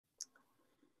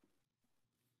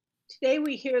Today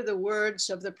we hear the words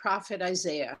of the prophet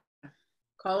Isaiah,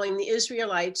 calling the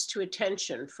Israelites to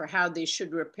attention for how they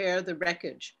should repair the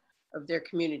wreckage of their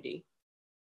community.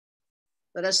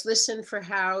 Let us listen for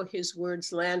how his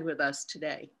words land with us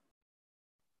today.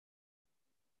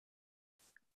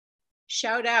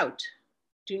 Shout out,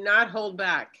 do not hold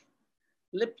back.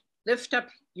 Lift up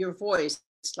your voice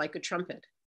like a trumpet.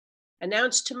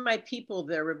 Announce to my people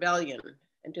their rebellion,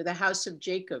 and to the house of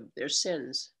Jacob their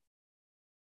sins.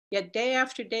 Yet day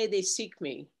after day they seek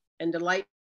me and delight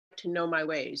to know my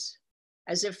ways,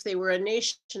 as if they were a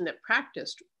nation that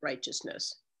practiced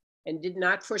righteousness and did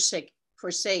not forsake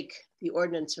the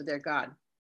ordinance of their God.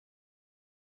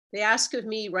 They ask of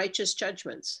me righteous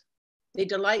judgments. They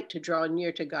delight to draw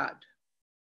near to God.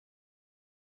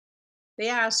 They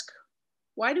ask,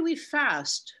 why do we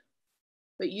fast,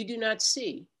 but you do not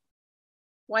see?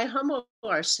 Why humble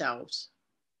ourselves,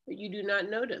 but you do not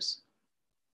notice?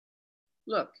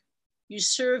 Look, you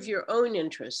serve your own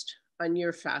interest on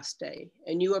your fast day,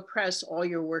 and you oppress all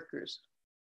your workers.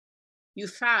 You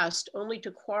fast only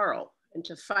to quarrel and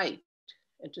to fight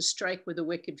and to strike with a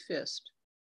wicked fist.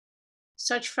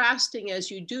 Such fasting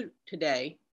as you do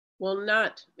today will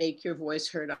not make your voice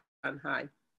heard on high.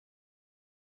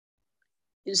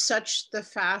 Is such the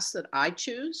fast that I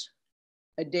choose?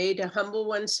 A day to humble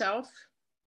oneself?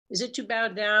 Is it to bow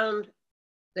down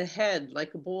the head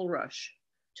like a bulrush,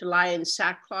 to lie in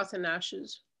sackcloth and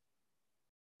ashes?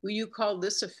 Will you call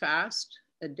this a fast,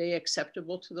 a day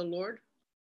acceptable to the Lord?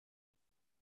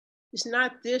 Is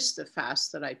not this the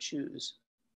fast that I choose?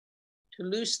 To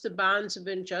loose the bonds of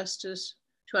injustice,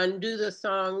 to undo the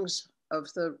thongs of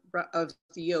the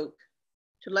yoke,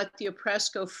 to let the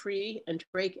oppressed go free and to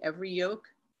break every yoke?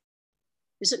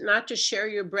 Is it not to share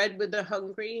your bread with the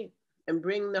hungry and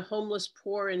bring the homeless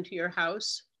poor into your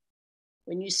house?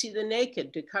 When you see the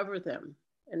naked, to cover them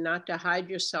and not to hide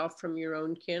yourself from your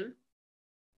own kin?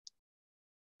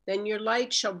 Then your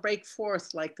light shall break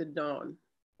forth like the dawn,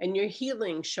 and your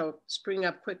healing shall spring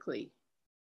up quickly.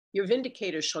 Your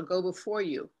vindicator shall go before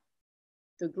you.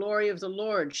 The glory of the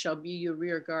Lord shall be your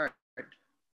rear guard.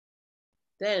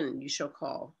 Then you shall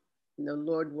call, and the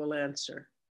Lord will answer.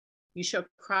 You shall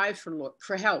cry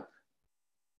for help,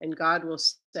 and God will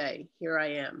say, here I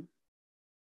am.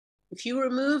 If you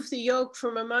remove the yoke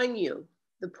from among you,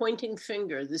 the pointing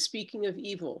finger, the speaking of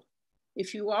evil,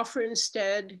 if you offer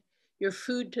instead your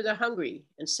food to the hungry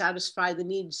and satisfy the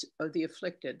needs of the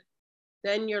afflicted,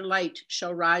 then your light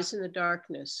shall rise in the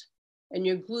darkness, and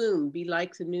your gloom be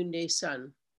like the noonday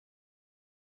sun.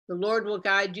 The Lord will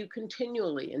guide you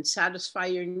continually and satisfy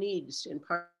your needs in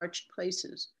parched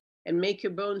places and make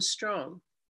your bones strong.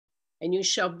 And you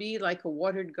shall be like a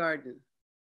watered garden,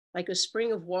 like a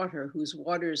spring of water whose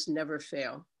waters never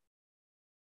fail.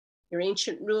 Your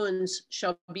ancient ruins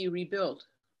shall be rebuilt.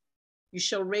 You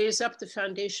shall raise up the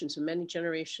foundations of many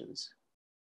generations.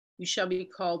 You shall be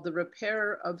called the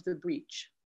repairer of the breach,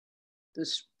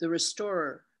 the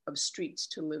restorer of streets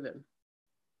to live in.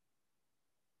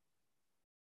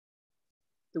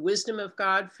 The wisdom of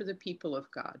God for the people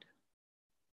of God.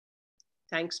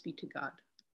 Thanks be to God.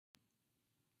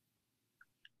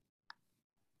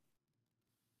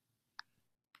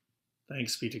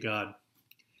 Thanks be to God.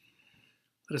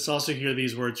 Let us also hear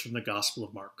these words from the Gospel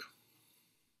of Mark.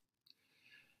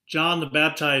 John the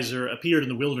Baptizer appeared in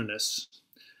the wilderness,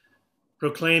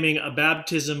 proclaiming a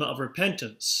baptism of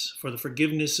repentance for the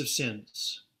forgiveness of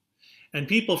sins. And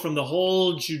people from the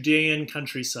whole Judean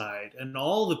countryside and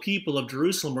all the people of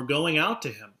Jerusalem were going out to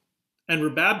him and were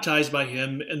baptized by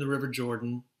him in the river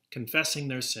Jordan, confessing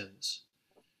their sins.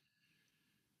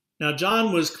 Now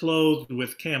John was clothed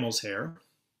with camel's hair,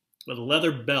 with a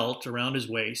leather belt around his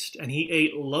waist, and he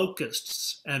ate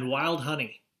locusts and wild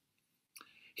honey.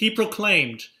 He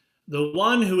proclaimed, the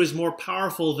one who is more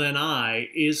powerful than I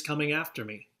is coming after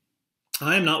me.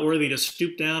 I am not worthy to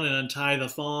stoop down and untie the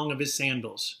thong of his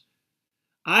sandals.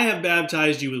 I have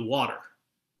baptized you with water,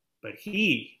 but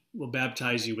he will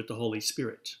baptize you with the Holy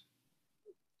Spirit.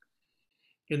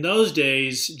 In those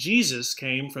days, Jesus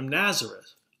came from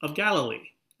Nazareth of Galilee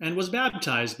and was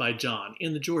baptized by John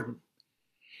in the Jordan.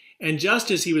 And just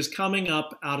as he was coming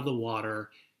up out of the water,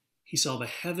 he saw the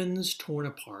heavens torn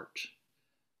apart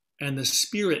and the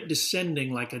Spirit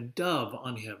descending like a dove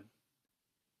on him.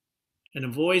 And a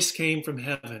voice came from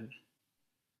heaven,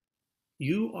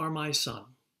 you are my Son,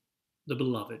 the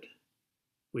beloved.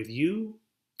 With you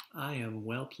I am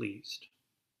well pleased.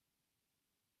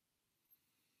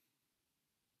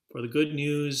 For the good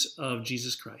news of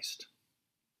Jesus Christ.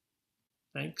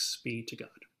 Thanks be to God.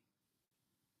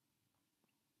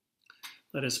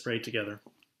 Let us pray together.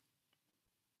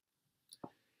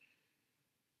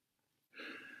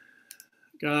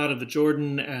 God of the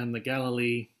Jordan and the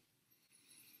Galilee,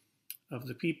 of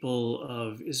the people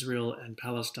of Israel and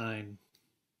Palestine,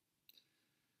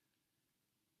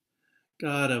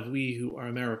 God of we who are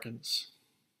Americans,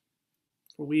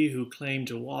 for we who claim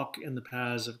to walk in the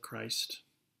paths of Christ,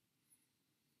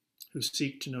 who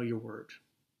seek to know your word.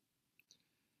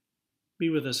 Be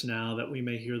with us now that we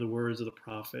may hear the words of the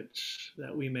prophet,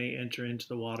 that we may enter into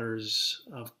the waters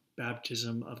of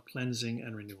baptism, of cleansing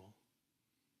and renewal,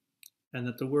 and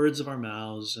that the words of our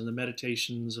mouths and the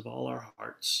meditations of all our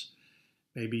hearts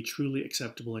may be truly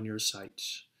acceptable in your sight,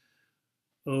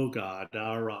 O God,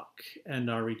 our rock and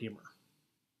our Redeemer.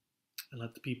 And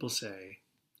let the people say,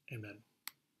 Amen.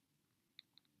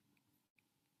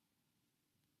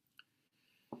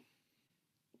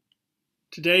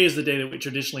 Today is the day that we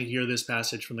traditionally hear this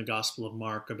passage from the Gospel of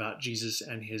Mark about Jesus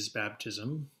and his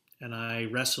baptism, and I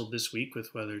wrestled this week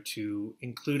with whether to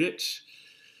include it.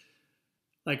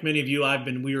 Like many of you, I've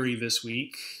been weary this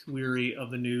week, weary of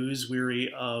the news,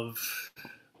 weary of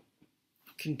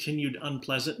continued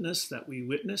unpleasantness that we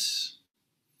witness,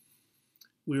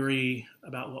 weary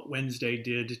about what Wednesday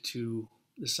did to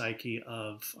the psyche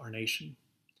of our nation.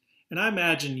 And I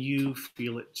imagine you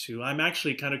feel it too. I'm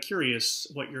actually kind of curious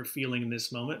what you're feeling in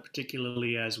this moment,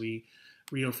 particularly as we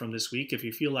reel from this week. If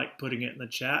you feel like putting it in the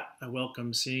chat, I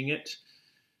welcome seeing it.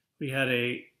 We had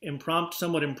a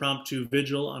somewhat impromptu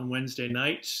vigil on Wednesday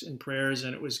night in prayers,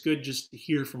 and it was good just to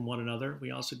hear from one another. We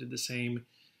also did the same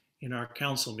in our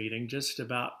council meeting, just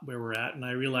about where we're at. And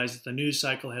I realize that the news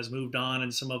cycle has moved on,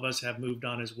 and some of us have moved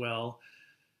on as well.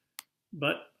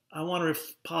 But I want to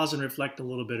pause and reflect a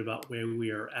little bit about where we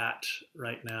are at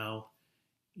right now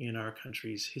in our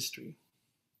country's history.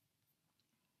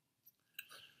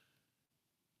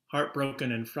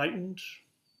 Heartbroken and frightened,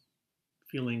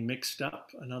 feeling mixed up,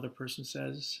 another person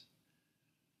says.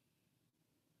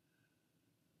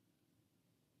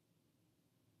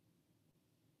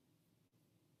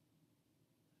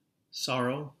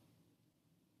 Sorrow,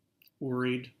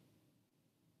 worried,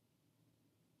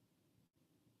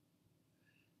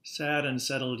 sad,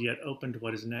 unsettled, yet open to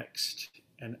what is next,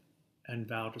 and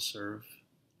vow to serve.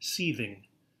 Seething,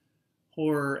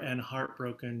 horror and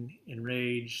heartbroken,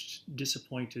 enraged,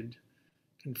 disappointed,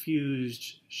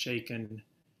 confused, shaken,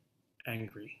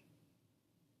 angry.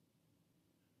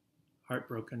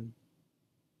 Heartbroken,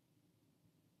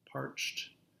 parched,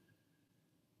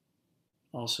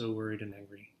 also worried and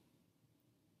angry.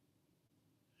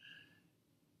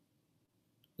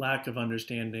 Lack of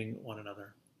understanding one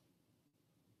another.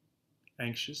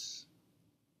 Anxious,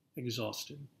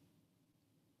 exhausted.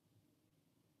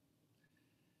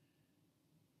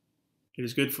 It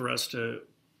is good for us to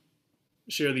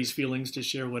share these feelings, to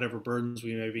share whatever burdens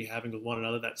we may be having with one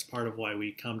another. That's part of why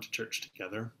we come to church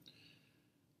together.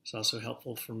 It's also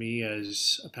helpful for me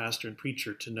as a pastor and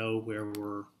preacher to know where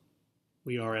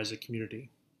we are as a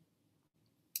community.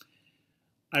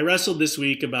 I wrestled this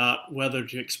week about whether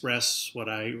to express what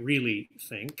I really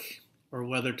think, or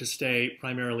whether to stay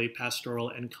primarily pastoral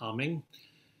and calming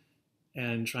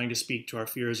and trying to speak to our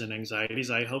fears and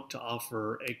anxieties. I hope to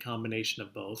offer a combination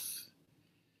of both.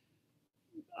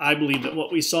 I believe that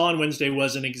what we saw on Wednesday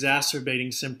was an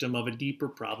exacerbating symptom of a deeper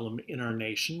problem in our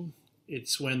nation.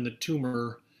 It's when the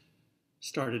tumor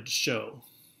started to show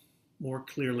more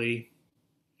clearly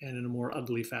and in a more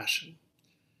ugly fashion.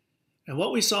 And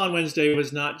what we saw on Wednesday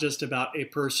was not just about a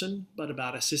person, but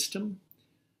about a system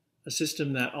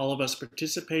that all of us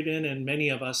participate in and many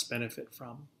of us benefit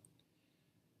from.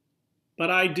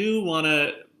 But I do want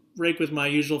to break with my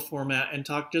usual format and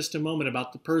talk just a moment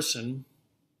about the person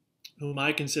whom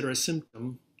I consider a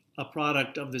symptom, a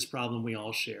product of this problem we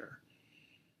all share.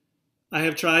 I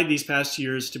have tried these past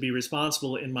years to be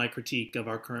responsible in my critique of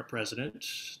our current president,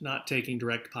 not taking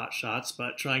direct pot shots,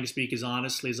 but trying to speak as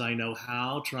honestly as I know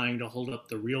how, trying to hold up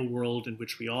the real world in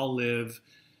which we all live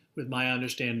with my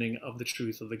understanding of the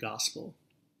truth of the gospel.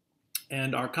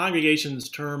 And our congregation's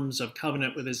terms of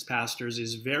covenant with its pastors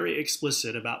is very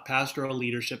explicit about pastoral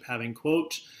leadership having,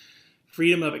 quote,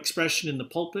 freedom of expression in the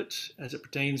pulpit as it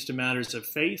pertains to matters of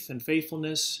faith and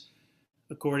faithfulness,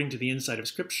 according to the insight of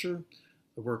Scripture,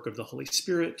 the work of the Holy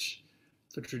Spirit,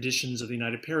 the traditions of the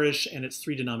United Parish and its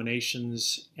three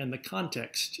denominations, and the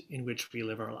context in which we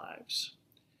live our lives.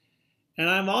 And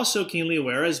I'm also keenly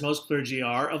aware, as most clergy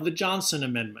are, of the Johnson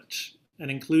Amendment, an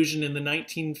inclusion in the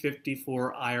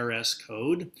 1954 IRS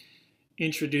Code,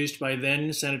 introduced by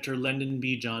then Senator Lyndon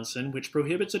B. Johnson, which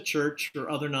prohibits a church or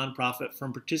other nonprofit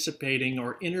from participating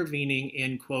or intervening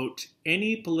in, quote,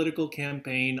 any political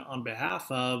campaign on behalf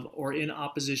of or in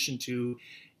opposition to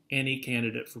any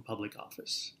candidate for public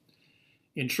office.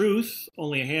 In truth,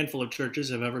 only a handful of churches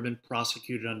have ever been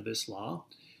prosecuted under this law,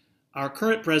 Our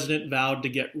current president vowed to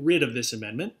get rid of this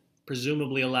amendment,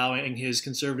 presumably allowing his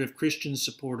conservative Christian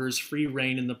supporters free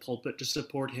rein in the pulpit to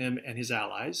support him and his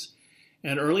allies.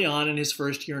 And early on in his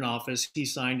first year in office, he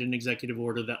signed an executive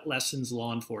order that lessens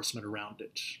law enforcement around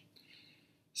it.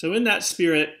 So in that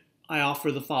spirit, I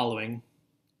offer the following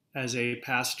as a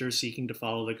pastor seeking to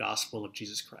follow the gospel of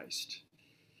Jesus Christ.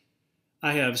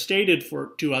 I have stated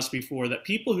to us before that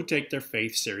people who take their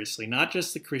faith seriously, not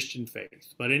just the Christian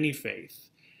faith, but any faith,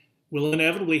 will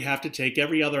inevitably have to take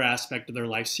every other aspect of their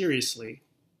life seriously,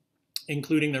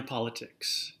 including their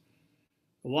politics.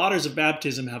 The waters of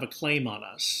baptism have a claim on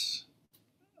us,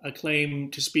 a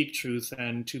claim to speak truth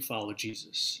and to follow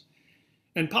Jesus.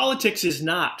 And politics is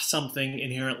not something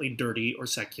inherently dirty or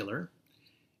secular.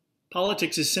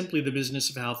 Politics is simply the business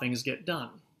of how things get done.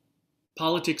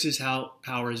 Politics is how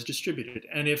power is distributed.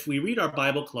 And if we read our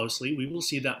Bible closely, we will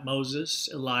see that Moses,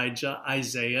 Elijah,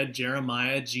 Isaiah,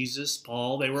 Jeremiah, Jesus,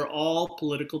 Paul, they were all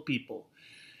political people,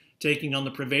 taking on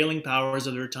the prevailing powers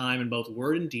of their time in both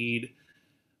word and deed,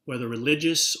 whether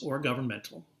religious or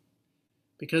governmental,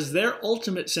 because their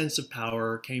ultimate sense of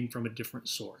power came from a different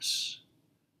source,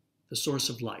 the source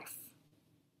of life,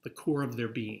 the core of their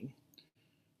being,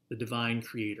 the divine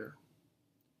creator.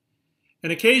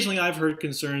 And occasionally I've heard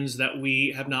concerns that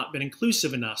we have not been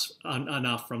inclusive enough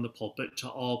from the pulpit to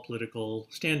all political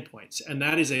standpoints. And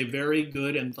that is a very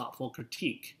good and thoughtful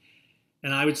critique.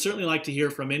 And I would certainly like to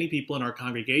hear from any people in our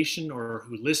congregation or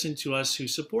who listen to us who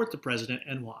support the president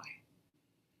and why.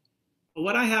 But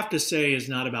what I have to say is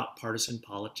not about partisan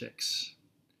politics.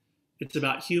 It's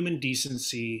about human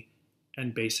decency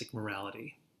and basic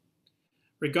morality.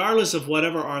 Regardless of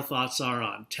whatever our thoughts are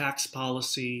on tax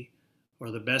policy, or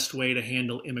the best way to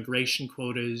handle immigration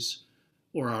quotas,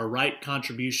 or our right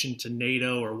contribution to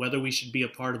NATO, or whether we should be a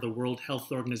part of the World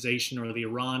Health Organization or the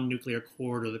Iran Nuclear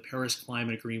Accord or the Paris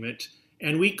Climate Agreement.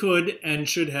 And we could and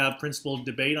should have principled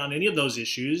debate on any of those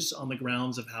issues on the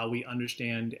grounds of how we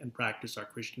understand and practice our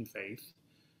Christian faith.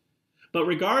 But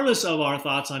regardless of our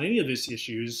thoughts on any of these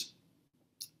issues,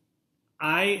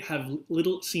 I have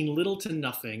seen little to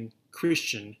nothing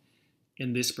Christian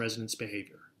in this president's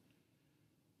behavior.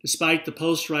 Despite the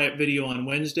post-riot video on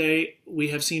Wednesday, we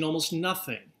have seen almost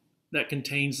nothing that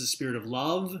contains the spirit of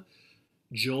love,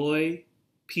 joy,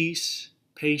 peace,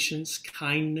 patience,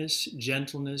 kindness,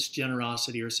 gentleness,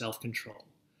 generosity, or self-control.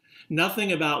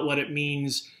 Nothing about what it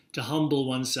means to humble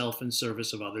oneself in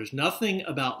service of others. Nothing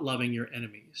about loving your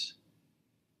enemies.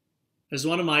 As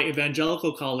one of my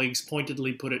evangelical colleagues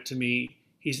pointedly put it to me,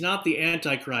 he's not the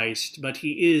Antichrist, but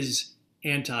he is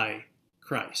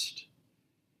anti-Christ.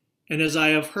 And as I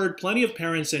have heard plenty of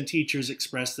parents and teachers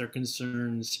express their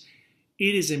concerns,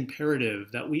 it is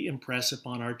imperative that we impress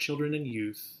upon our children and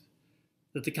youth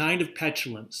that the kind of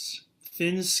petulance,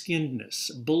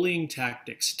 thin-skinnedness, bullying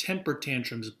tactics, temper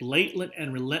tantrums, blatant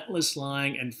and relentless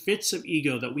lying, and fits of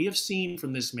ego that we have seen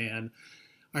from this man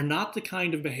are not the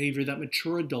kind of behavior that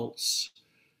mature adults,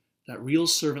 that real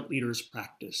servant leaders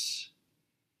practice.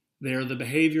 They are the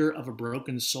behavior of a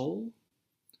broken soul,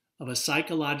 of a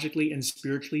psychologically and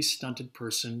spiritually stunted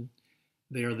person.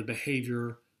 They are the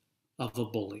behavior of a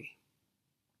bully.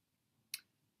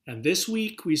 And this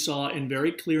week we saw in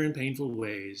very clear and painful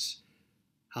ways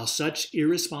how such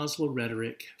irresponsible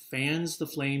rhetoric fans the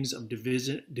flames of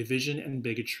division and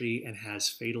bigotry and has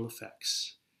fatal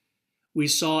effects. We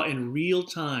saw in real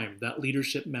time that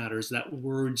leadership matters, that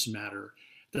words matter,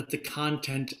 that the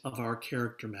content of our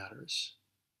character matters.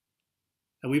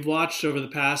 And we've watched over the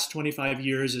past 25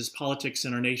 years as politics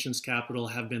in our nation's capital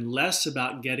have been less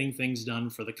about getting things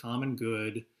done for the common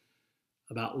good,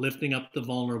 about lifting up the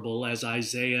vulnerable, as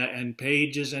Isaiah and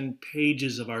pages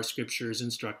of our scriptures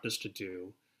instruct us to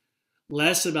do,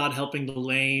 less about helping the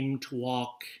lame to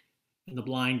walk and the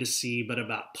blind to see, but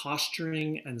about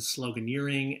posturing and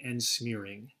sloganeering and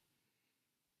smearing.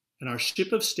 And our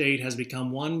ship of state has become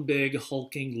one big,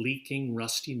 hulking, leaking,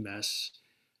 rusty mess,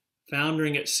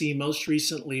 foundering at sea most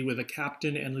recently with a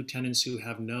captain and lieutenants who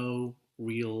have no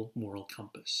real moral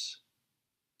compass.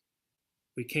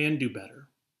 We can do better.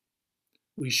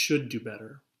 We should do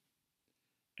better.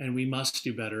 And we must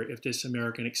do better if this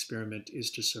American experiment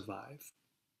is to survive.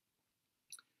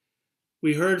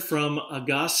 We heard from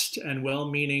august and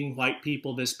well-meaning white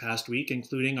people this past week,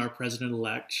 including our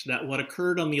president-elect, that what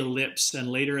occurred on the Ellipse and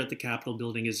later at the Capitol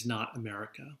building is not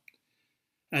America.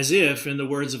 As if, in the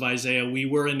words of Isaiah, we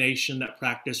were a nation that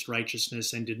practiced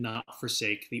righteousness and did not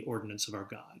forsake the ordinance of our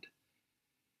God.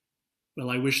 Well,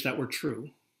 I wish that were true,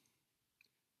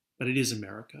 but it is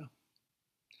America.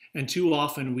 And too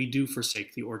often we do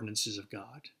forsake the ordinances of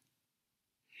God.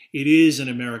 It is an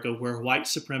America where white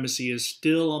supremacy is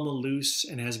still on the loose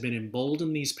and has been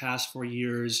emboldened these past 4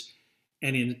 years,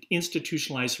 and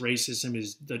institutionalized racism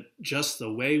is just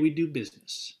the way we do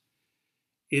business.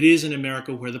 It is an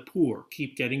America where the poor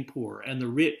keep getting poorer and the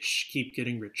rich keep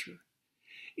getting richer.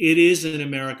 It is an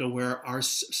America where our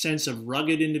sense of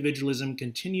rugged individualism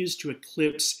continues to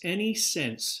eclipse any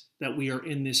sense that we are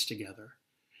in this together,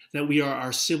 that we are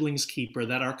our siblings' keeper,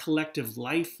 that our collective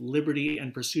life, liberty,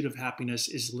 and pursuit of happiness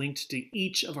is linked to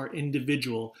each of our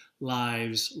individual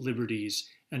lives, liberties,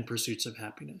 and pursuits of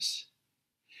happiness.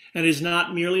 And it is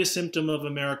not merely a symptom of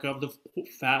America of the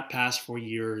past 4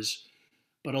 years,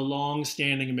 but a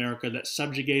long-standing America that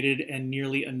subjugated and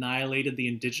nearly annihilated the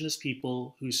indigenous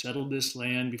people who settled this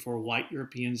land before white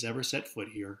Europeans ever set foot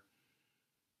here,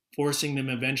 forcing them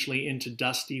eventually into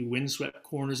dusty, windswept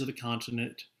corners of the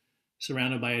continent,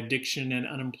 surrounded by addiction and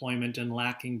unemployment and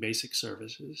lacking basic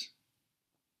services.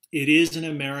 It is an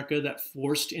America that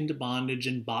forced into bondage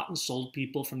and bought and sold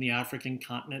people from the African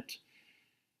continent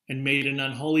and made an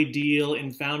unholy deal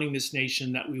in founding this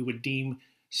nation that we would deem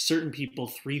certain people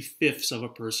 3/5 of a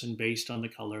person based on the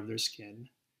color of their skin.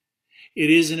 It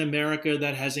is an America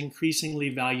that has increasingly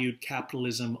valued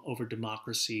capitalism over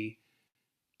democracy,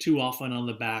 too often on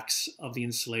the backs of the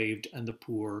enslaved and the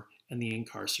poor and the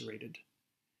incarcerated.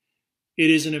 It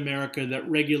is an America that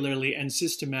regularly and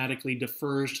systematically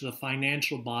defers to the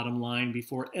financial bottom line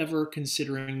before ever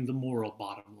considering the moral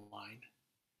bottom line.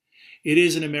 It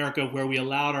is an America where we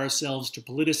allowed ourselves to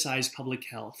politicize public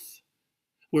health,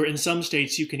 where in some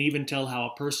states you can even tell how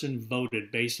a person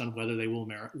voted based on whether they will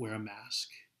wear a mask.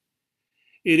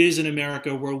 It is an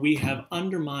America where we have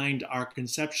undermined our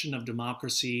conception of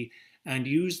democracy and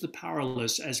used the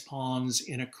powerless as pawns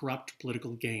in a corrupt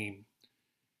political game.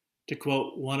 To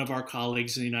quote one of our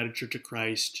colleagues in the United Church of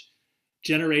Christ,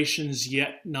 generations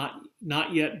yet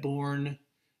not yet born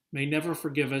may never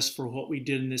forgive us for what we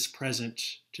did in this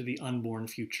present to the unborn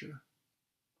future.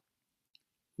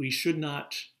 We should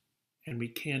not and we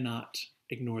cannot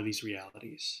ignore these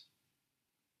realities.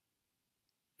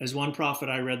 As one prophet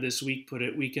I read this week put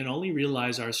it, we can only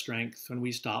realize our strength when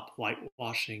we stop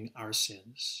whitewashing our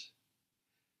sins.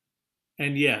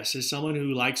 And yes, as someone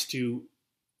who likes to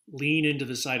lean into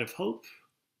the side of hope,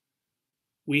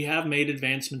 we have made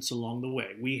advancements along the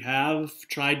way. We have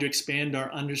tried to expand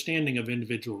our understanding of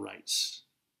individual rights.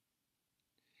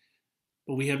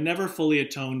 But we have never fully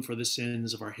atoned for the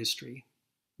sins of our history.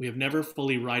 We have never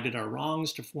fully righted our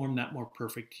wrongs to form that more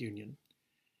perfect union.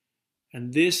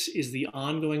 And this is the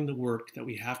ongoing work that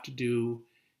we have to do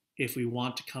if we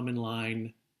want to come in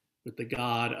line with the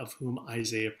God of whom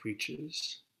Isaiah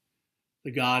preaches. The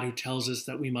God who tells us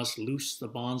that we must loose the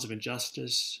bonds of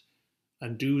injustice,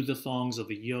 undo the thongs of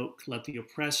the yoke, let the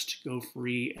oppressed go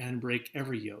free, and break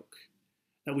every yoke.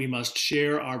 That we must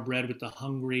share our bread with the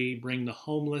hungry, bring the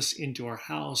homeless into our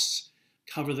house,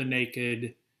 cover the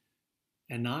naked,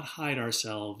 and not hide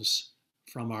ourselves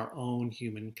from our own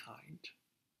humankind.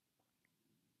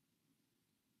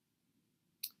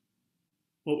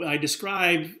 What I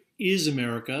describe is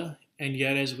America, and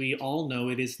yet, as we all know,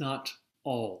 it is not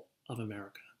all of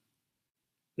America.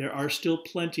 There are still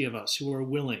plenty of us who are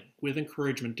willing, with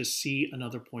encouragement, to see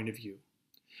another point of view.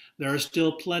 There are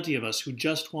still plenty of us who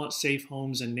just want safe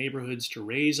homes and neighborhoods to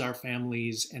raise our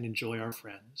families and enjoy our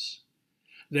friends.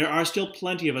 There are still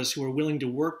plenty of us who are willing to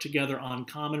work together on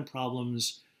common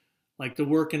problems, like the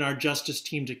work in our justice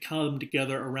team to come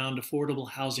together around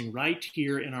affordable housing right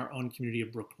here in our own community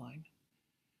of Brookline.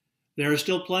 There are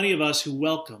still plenty of us who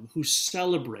welcome, who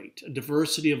celebrate a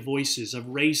diversity of voices, of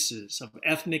races, of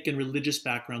ethnic and religious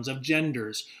backgrounds, of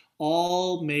genders,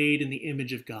 all made in the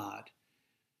image of God,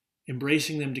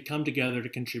 embracing them to come together to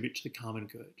contribute to the common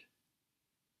good.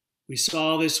 We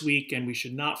saw this week, and we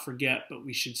should not forget, but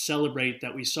we should celebrate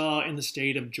that we saw in the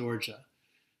state of Georgia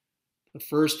the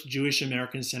first Jewish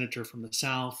American senator from the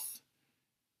South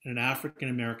and an African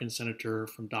American senator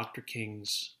from Dr.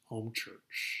 King's home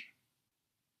church.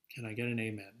 Can I get an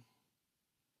amen?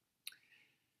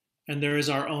 And there is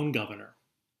our own governor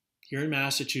here in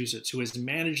Massachusetts who has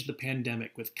managed the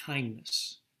pandemic with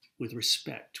kindness, with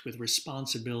respect, with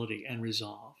responsibility and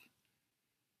resolve.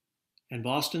 And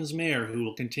Boston's mayor, who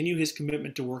will continue his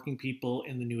commitment to working people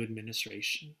in the new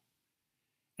administration.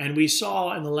 And we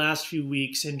saw in the last few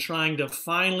weeks, in trying to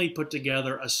finally put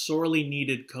together a sorely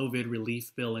needed COVID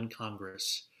relief bill in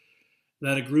Congress,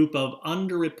 that a group of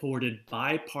underreported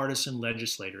bipartisan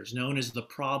legislators, known as the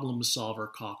Problem Solver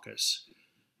Caucus,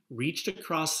 reached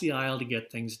across the aisle to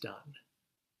get things done.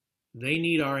 They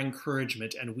need our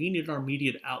encouragement, and we need our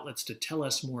media outlets to tell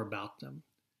us more about them.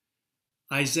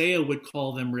 Isaiah would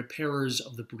call them repairers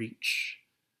of the breach,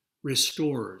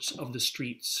 restorers of the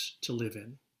streets to live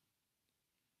in.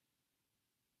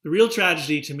 The real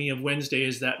tragedy to me of Wednesday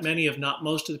is that many, if not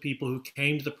most of the people who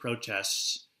came to the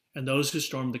protests and those who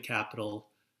stormed the Capitol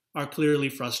are clearly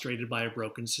frustrated by a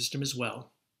broken system as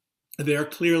well. They are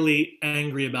clearly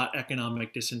angry about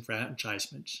economic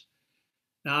disenfranchisement.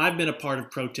 Now, I've been a part of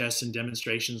protests and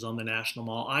demonstrations on the National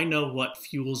Mall. I know what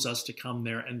fuels us to come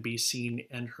there and be seen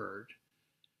and heard.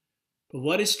 But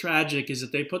what is tragic is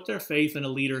that they put their faith in a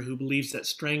leader who believes that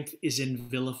strength is in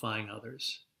vilifying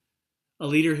others. A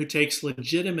leader who takes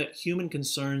legitimate human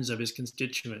concerns of his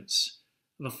constituents,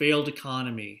 of a failed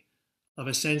economy, of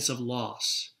a sense of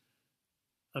loss,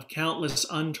 of countless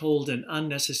untold and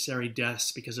unnecessary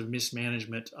deaths because of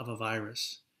mismanagement of a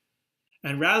virus.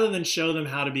 And rather than show them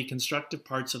how to be constructive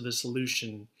parts of the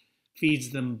solution, feeds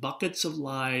them buckets of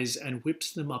lies and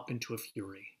whips them up into a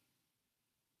fury.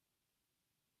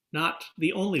 Not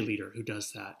the only leader who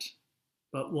does that,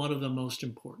 but one of the most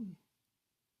important.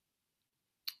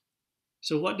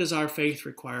 So what does our faith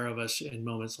require of us in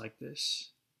moments like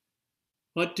this?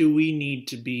 What do we need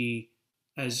to be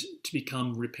to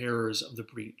become repairers of the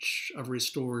breach, of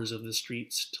restorers of the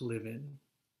streets to live in?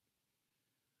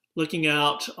 Looking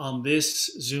out on this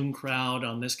Zoom crowd,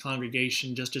 on this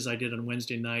congregation, just as I did on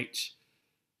Wednesday night,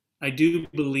 I do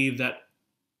believe that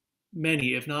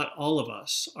many, if not all of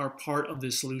us, are part of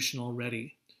the solution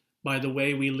already by the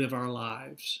way we live our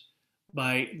lives,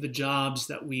 by the jobs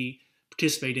that we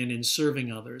participate in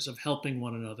serving others, of helping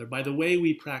one another, by the way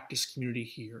we practice community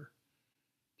here,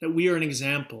 that we are an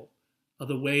example of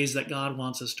the ways that God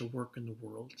wants us to work in the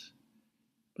world.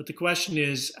 But the question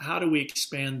is, how do we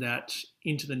expand that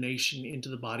into the nation, into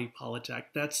the body politic?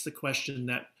 That's the question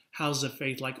that houses of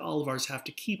faith, like all of ours, have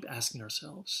to keep asking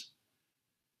ourselves.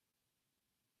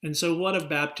 And so what of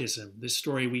baptism, this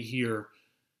story we hear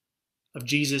of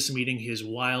Jesus meeting his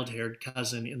wild-haired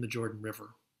cousin in the Jordan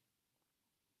River?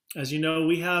 As you know,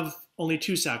 we have only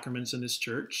two sacraments in this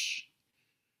church,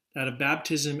 that of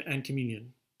baptism and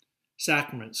communion,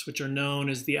 sacraments which are known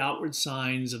as the outward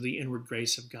signs of the inward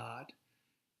grace of God,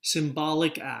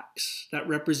 symbolic acts that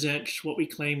represent what we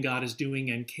claim God is doing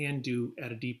and can do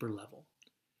at a deeper level.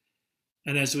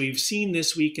 And as we've seen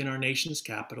this week in our nation's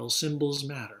capital, symbols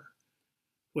matter,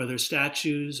 whether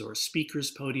statues or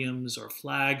speakers' podiums or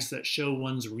flags that show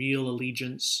one's real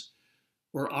allegiance,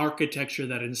 or architecture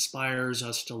that inspires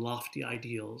us to lofty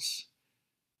ideals.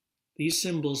 These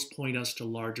symbols point us to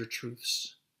larger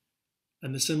truths,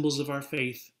 and the symbols of our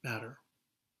faith matter.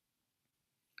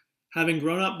 Having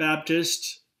grown up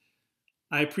Baptist,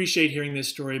 I appreciate hearing this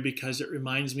story because it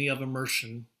reminds me of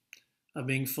immersion, of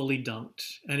being fully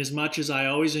dunked. And as much as I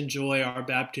always enjoy our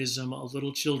baptism of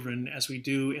little children, as we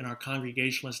do in our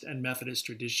Congregationalist and Methodist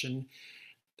tradition,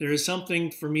 there is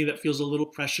something for me that feels a little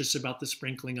precious about the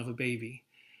sprinkling of a baby.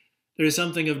 There is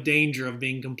something of danger of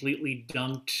being completely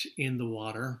dunked in the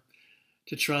water,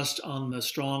 to trust on the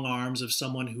strong arms of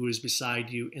someone who is beside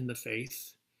you in the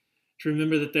faith, to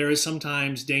remember that there is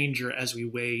sometimes danger as we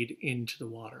wade into the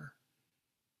water.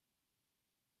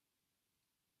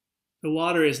 The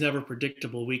water is never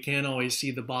predictable. We can't always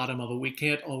see the bottom of it. We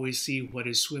can't always see what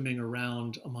is swimming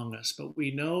around among us. But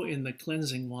we know in the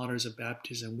cleansing waters of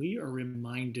baptism, we are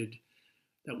reminded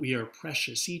that we are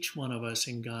precious, each one of us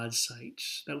in God's sight,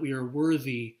 that we are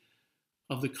worthy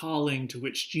of the calling to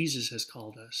which Jesus has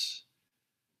called us,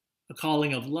 a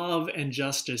calling of love and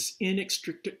justice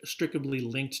inextricably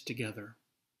linked together,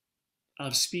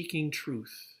 of speaking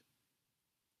truth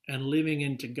and living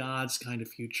into God's kind of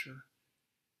future.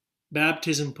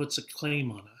 Baptism puts a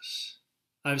claim on us.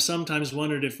 I've sometimes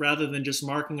wondered if rather than just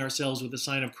marking ourselves with a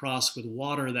sign of cross with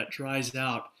water that dries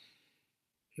out,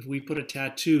 if we put a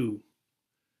tattoo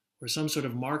or some sort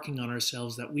of marking on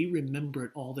ourselves that we remember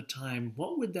it all the time,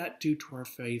 what would that do to our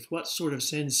faith? What sort of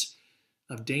sense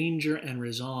of danger and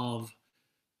resolve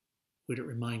would it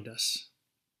remind us?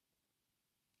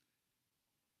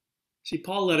 See,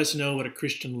 Paul let us know what a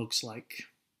Christian looks like,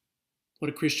 what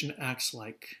a Christian acts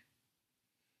like.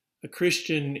 A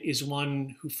Christian is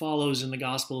one who follows in the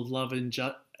gospel of love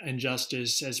and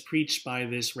justice as preached by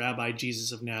this Rabbi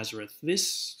Jesus of Nazareth.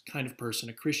 This kind of person,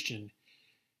 a Christian,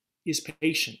 is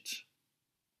patient,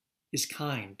 is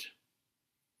kind,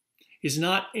 is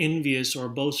not envious or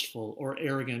boastful or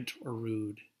arrogant or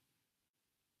rude,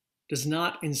 does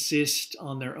not insist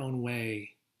on their own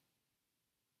way.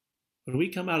 When we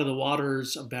come out of the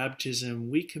waters of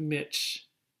baptism, we commit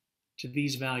to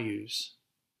these values,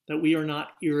 that we are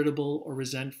not irritable or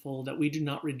resentful, that we do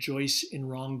not rejoice in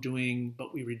wrongdoing,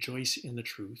 but we rejoice in the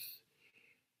truth,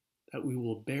 that we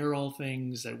will bear all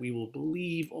things, that we will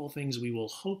believe all things, we will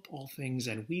hope all things,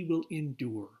 and we will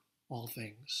endure all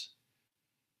things.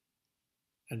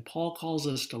 And Paul calls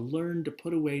us to learn to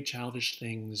put away childish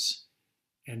things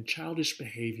and childish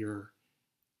behavior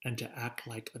and to act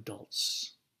like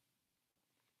adults.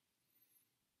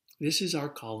 This is our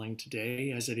calling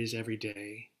today, as it is every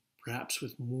day, perhaps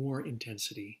with more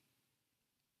intensity.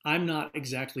 I'm not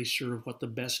exactly sure of what the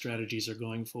best strategies are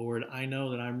going forward. I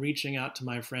know that I'm reaching out to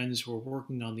my friends who are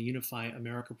working on the Unify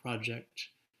America project.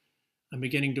 I'm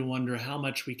beginning to wonder how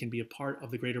much we can be a part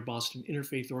of the Greater Boston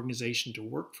Interfaith Organization to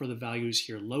work for the values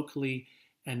here locally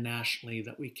and nationally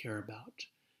that we care about.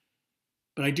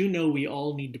 But I do know we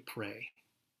all need to pray.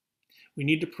 We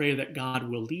need to pray that God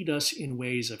will lead us in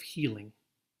ways of healing,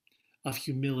 of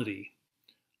humility,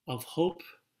 of hope,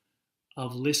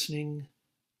 of listening,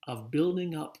 of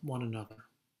building up one another.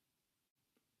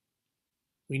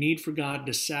 We need for God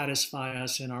to satisfy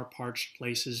us in our parched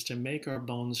places, to make our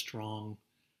bones strong,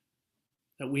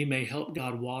 that we may help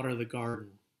God water the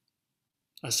garden,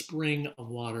 a spring of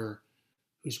water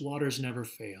whose waters never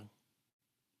fail,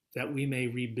 that we may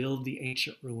rebuild the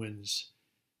ancient ruins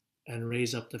and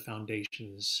raise up the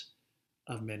foundations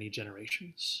of many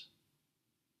generations.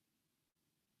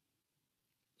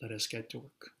 Let us get to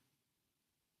work.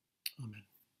 Amen.